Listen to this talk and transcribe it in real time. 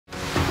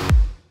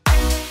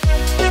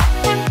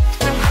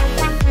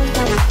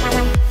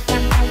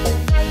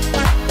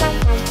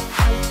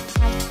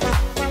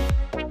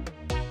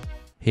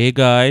Hey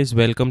guys,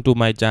 welcome to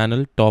my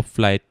channel Top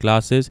Flight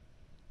Classes.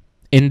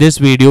 In this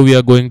video, we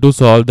are going to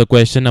solve the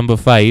question number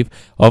 5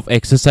 of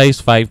exercise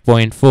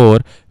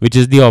 5.4, which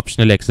is the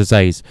optional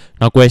exercise.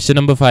 Now, question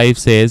number 5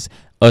 says,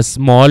 a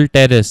small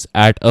terrace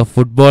at a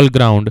football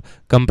ground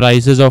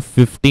comprises of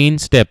 15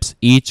 steps,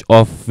 each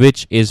of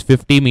which is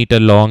 50 meter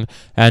long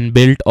and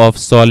built of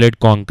solid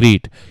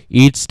concrete.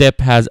 Each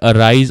step has a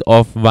rise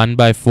of 1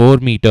 by 4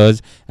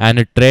 meters and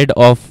a tread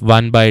of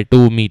 1 by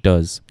 2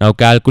 meters. Now,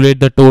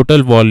 calculate the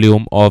total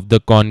volume of the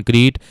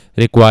concrete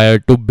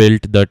required to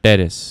build the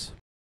terrace.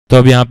 तो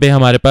अब यहाँ पे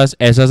हमारे पास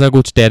ऐसा सा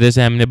कुछ terrace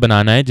है, हमने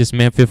बनाना है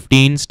जिसमें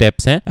 15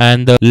 स्टेप्स हैं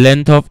and the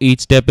length of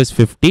each step is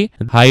 50,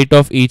 height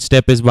of each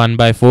step is 1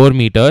 by 4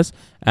 meters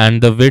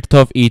and the width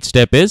of each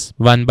step is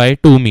 1 by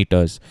 2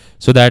 meters.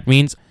 So that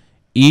means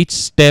each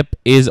step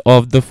is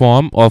of the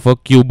form of a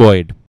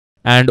cuboid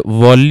and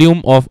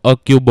volume of a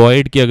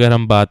cuboid की अगर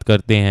हम बात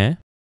करते हैं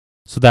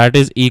so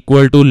that is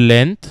equal to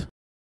length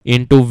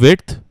into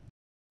width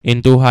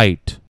into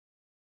height.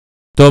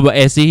 तो अब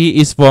ऐसे ही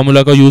इस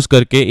फॉर्मूला का यूज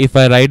करके if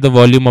I right the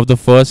volume of the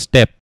first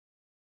step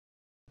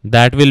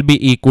that will be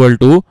equal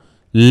to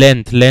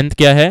length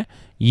क्या है,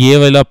 ये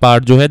वाला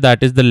पार्ट जो है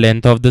that is the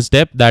length of the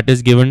step that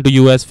is given to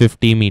you as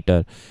 50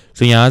 metre.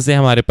 सो यहां से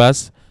हमारे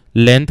पास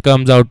length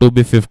comes out to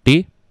be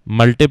 50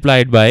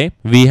 multiplied by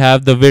we have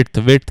the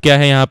width क्या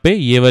है यहाँ पे,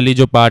 ये वाली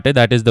जो पार्ट है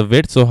that is the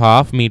width, so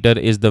half metre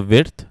is the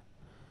width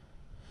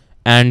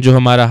and जो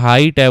हमारा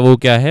हाइट है वो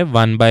क्या है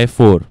 1 by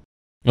 4.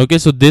 Okay,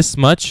 so this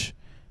much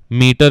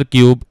meter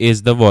cube is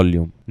the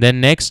volume. Then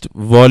next,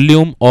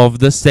 volume of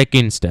the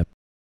second step.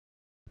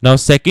 Now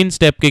second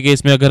step के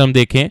case में अगर हम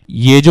देखें,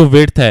 ये जो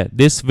width है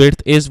this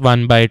width is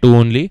 1 by 2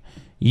 only.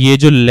 ये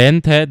जो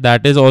length है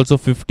that is also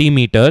 50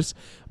 meters,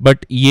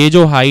 but ये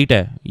जो height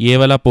है ये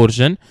वाला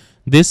portion,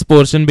 this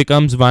portion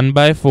becomes 1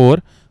 by 4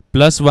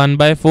 plus 1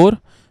 by 4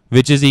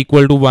 which is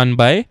equal to 1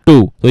 by 2.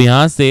 तो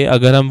यहाँ से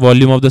अगर हम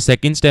volume of the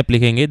second step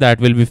लिखेंगे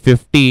that will be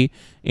 50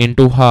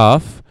 into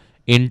half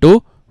into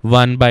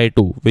 1 by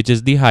 2 which is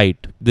the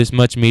height, this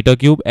much meter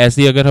cube.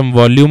 ऐसे अगर हम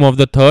volume of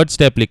the third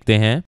step लिखते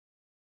हैं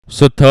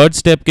सो थर्ड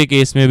स्टेप के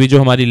केस में भी जो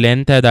हमारी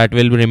लेंथ है दैट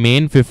विल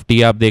रिमेन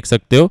 50. आप देख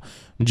सकते हो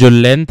जो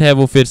लेंथ है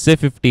वो फिर से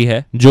 50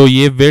 है, जो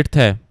ये विड्थ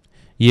है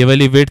ये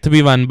वाली विड्थ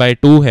भी 1 by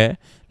 2 है,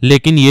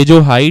 लेकिन ये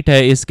जो हाइट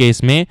है इस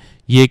केस में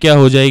ये क्या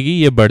हो जाएगी,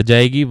 ये बढ़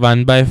जाएगी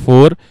 1 by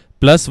 4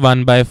 plus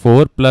 1 by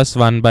 4 plus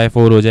 1 by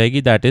 4 हो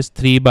जाएगी दैट इज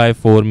 3 by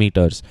 4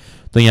 meters.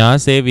 तो यहाँ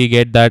से we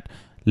get that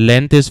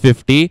length is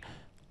 50,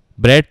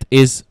 breadth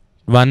is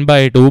 1 by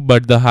 2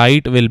 but the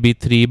height will be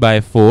 3 by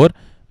 4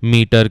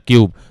 meter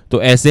cube.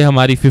 तो ऐसे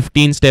हमारी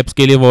 15 steps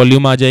के लिए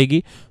वॉल्यूम आ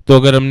जाएगी. तो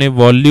अगर हमने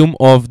volume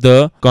of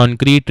the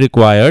concrete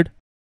required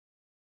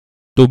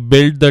to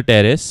build the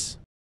terrace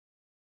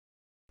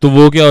तो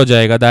वो क्या हो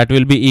जाएगा, that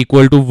will be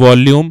equal to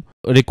volume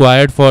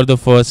required for the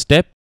first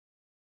step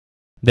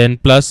then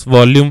plus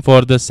volume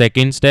for the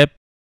second step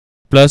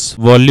plus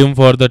volume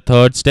for the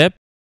third step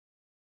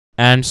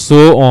and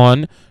so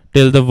on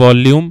till the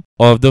volume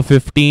of the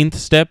 15th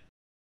step.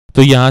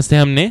 तो यहां से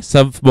हमने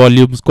सब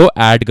volumes को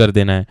add कर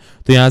देना है.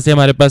 तो यहां से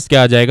हमारे पास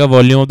क्या आ जाएगा,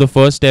 volume of the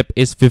first step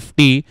is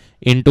 50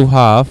 into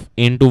half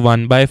into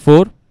 1 by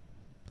 4.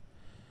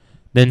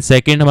 Then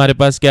second हमारे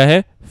पास क्या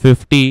है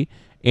 50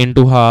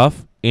 into half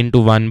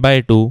into 1 by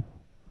 2.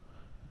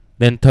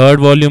 Then third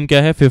volume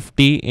क्या है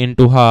 50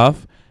 into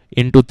half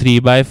into 3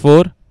 by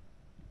 4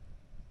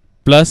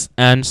 plus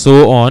and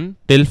so on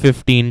till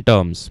 15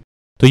 terms.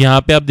 तो यहाँ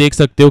पे आप देख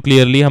सकते हो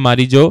क्लियरली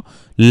हमारी जो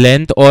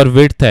लेंथ और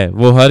विड्थ है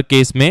वो हर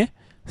केस में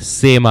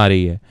सेम आ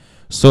रही है.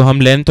 सो हम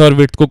लेंथ और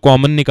विड्थ को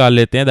कॉमन निकाल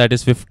लेते हैं दैट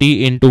इज 50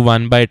 into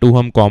 1 by 2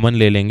 हम कॉमन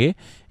ले लेंगे.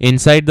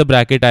 Inside the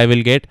bracket I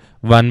will get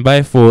 1 by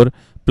 4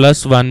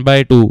 plus 1 by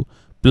 2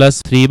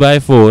 plus 3 by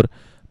 4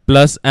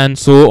 plus and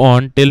so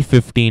on till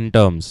 15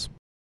 terms.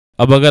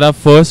 अब अगर आप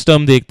फर्स्ट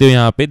टर्म देखते हो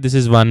यहाँ पे दिस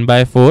इज 1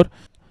 by 4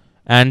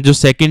 एंड जो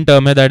सेकेंड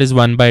टर्म है that is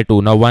 1 by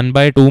 2. Now 1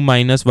 by 2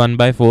 minus 1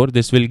 by 4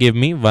 this will give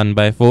me 1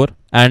 by 4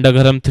 and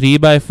अगर हम 3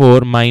 by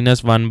 4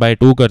 माइनस 1 by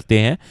 2 करते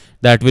हैं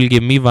that will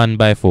give me 1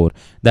 by 4.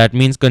 That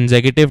means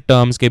consecutive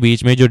terms के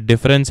बीच में जो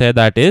difference है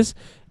that is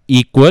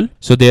equal.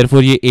 So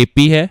therefore ये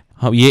AP है,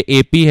 ये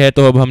AP है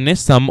तो अब हमने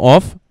सम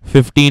of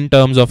 15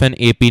 terms of N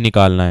AP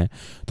निकालना है.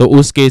 तो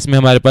उस केस में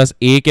हमारे पास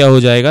A क्या हो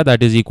जाएगा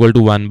that is equal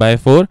to 1 by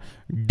 4.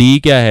 D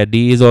क्या है, D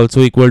is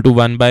also equal to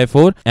 1 by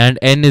 4 and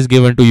N is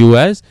given to you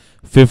as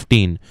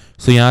 15.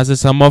 So यहाँ से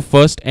sum of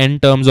first n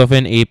terms of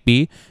an AP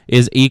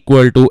is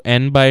equal to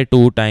n by 2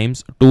 times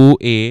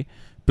 2A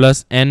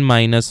plus n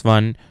minus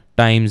 1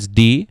 times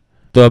D.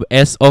 तो अब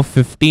S of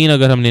 15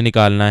 अगर हमने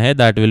निकालना है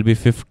that will be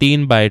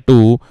 15 by 2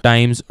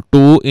 times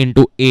 2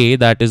 into A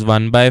that is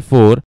 1 by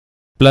 4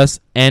 plus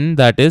n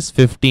that is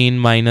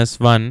 15 minus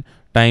 1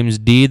 times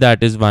D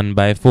that is 1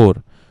 by 4.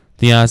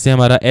 तो यहाँ से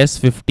हमारा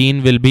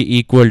S15 will be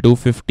equal to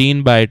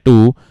 15 by 2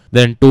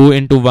 then 2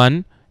 into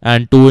 1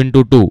 and 2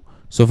 into 2.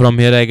 So from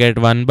here I get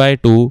 1 by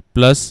 2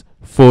 plus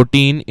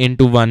 14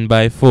 into 1 by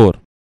 4.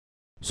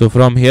 So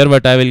from here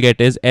what I will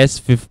get is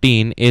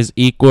S15 is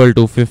equal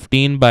to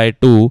 15 by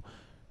 2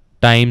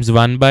 times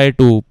 1 by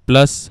 2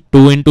 plus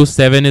 2 into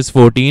 7 is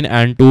 14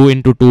 and 2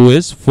 into 2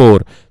 is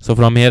 4. So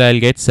from here I'll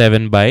get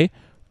 7 by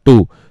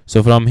 2.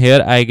 So from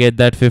here I get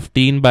that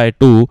 15 by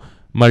 2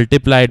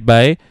 multiplied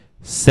by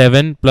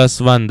 7 plus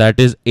 1, that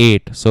is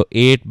 8. So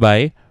 8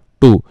 by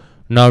 2.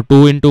 Now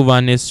 2 into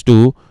 1 is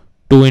 2.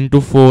 2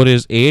 into 4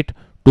 is 8.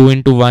 2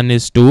 into 1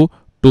 is 2.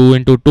 2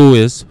 into 2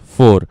 is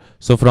 4.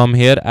 So from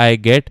here I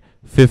get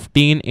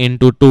 15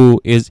 into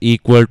 2 is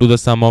equal to the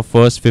sum of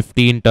first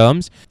 15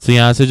 terms. So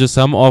यहाँ से जो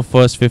sum of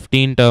first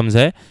 15 terms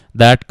है,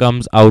 that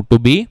comes out to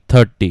be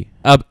 30.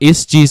 अब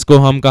इस चीज को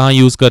हम कहाँ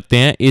यूज करते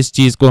हैं? इस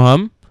चीज को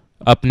हम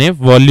अपने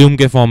वॉल्यूम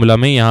के फॉर्मूला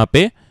में यहाँ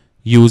पे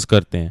यूज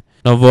करते हैं.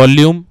 Now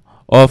volume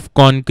of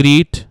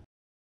concrete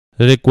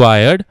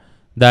required,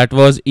 that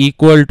was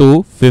equal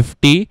to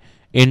 50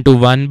 into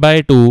 1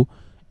 by 2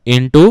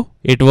 into,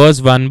 it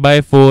was 1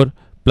 by 4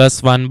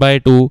 plus 1 by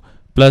 2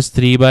 plus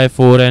 3 by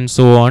 4 and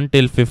so on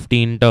till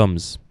 15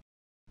 terms.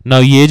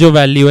 Now ये जो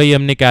value है ये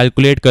हमने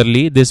calculate कर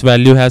ली. This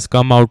value has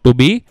come out to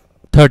be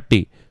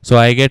 30. So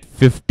I get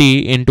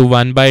 50 into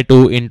 1 by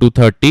 2 into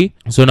 30.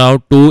 So now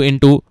 2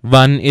 into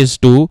 1 is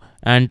 2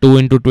 and 2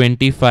 into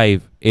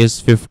 25 is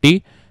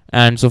 50.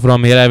 And so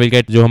from here I will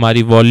get जो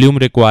हमारी volume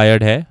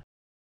required है,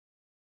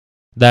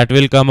 that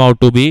will come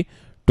out to be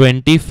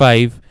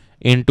 25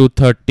 into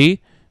 30,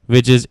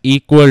 which is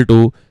equal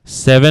to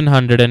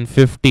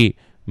 750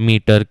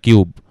 meter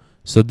cube.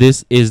 So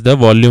this is the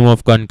volume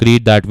of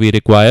concrete that we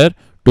require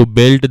to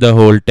build the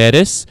whole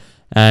terrace,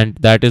 and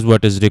that is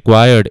what is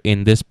required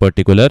in this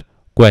particular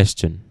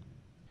question.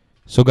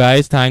 So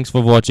guys, thanks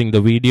for watching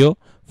the video.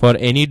 For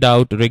any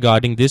doubt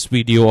regarding this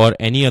video or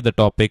any other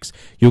topics,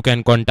 you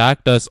can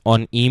contact us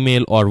on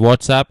email or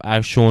WhatsApp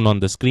as shown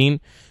on the screen.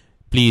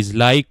 Please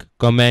like,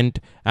 comment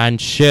and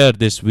share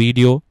this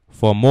video.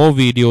 For more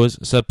videos,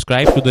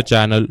 subscribe to the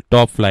channel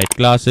Top Flight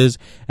Classes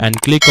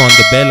and click on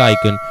the bell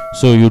icon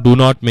so you do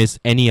not miss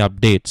any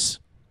updates.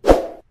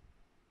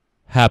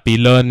 Happy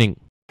learning!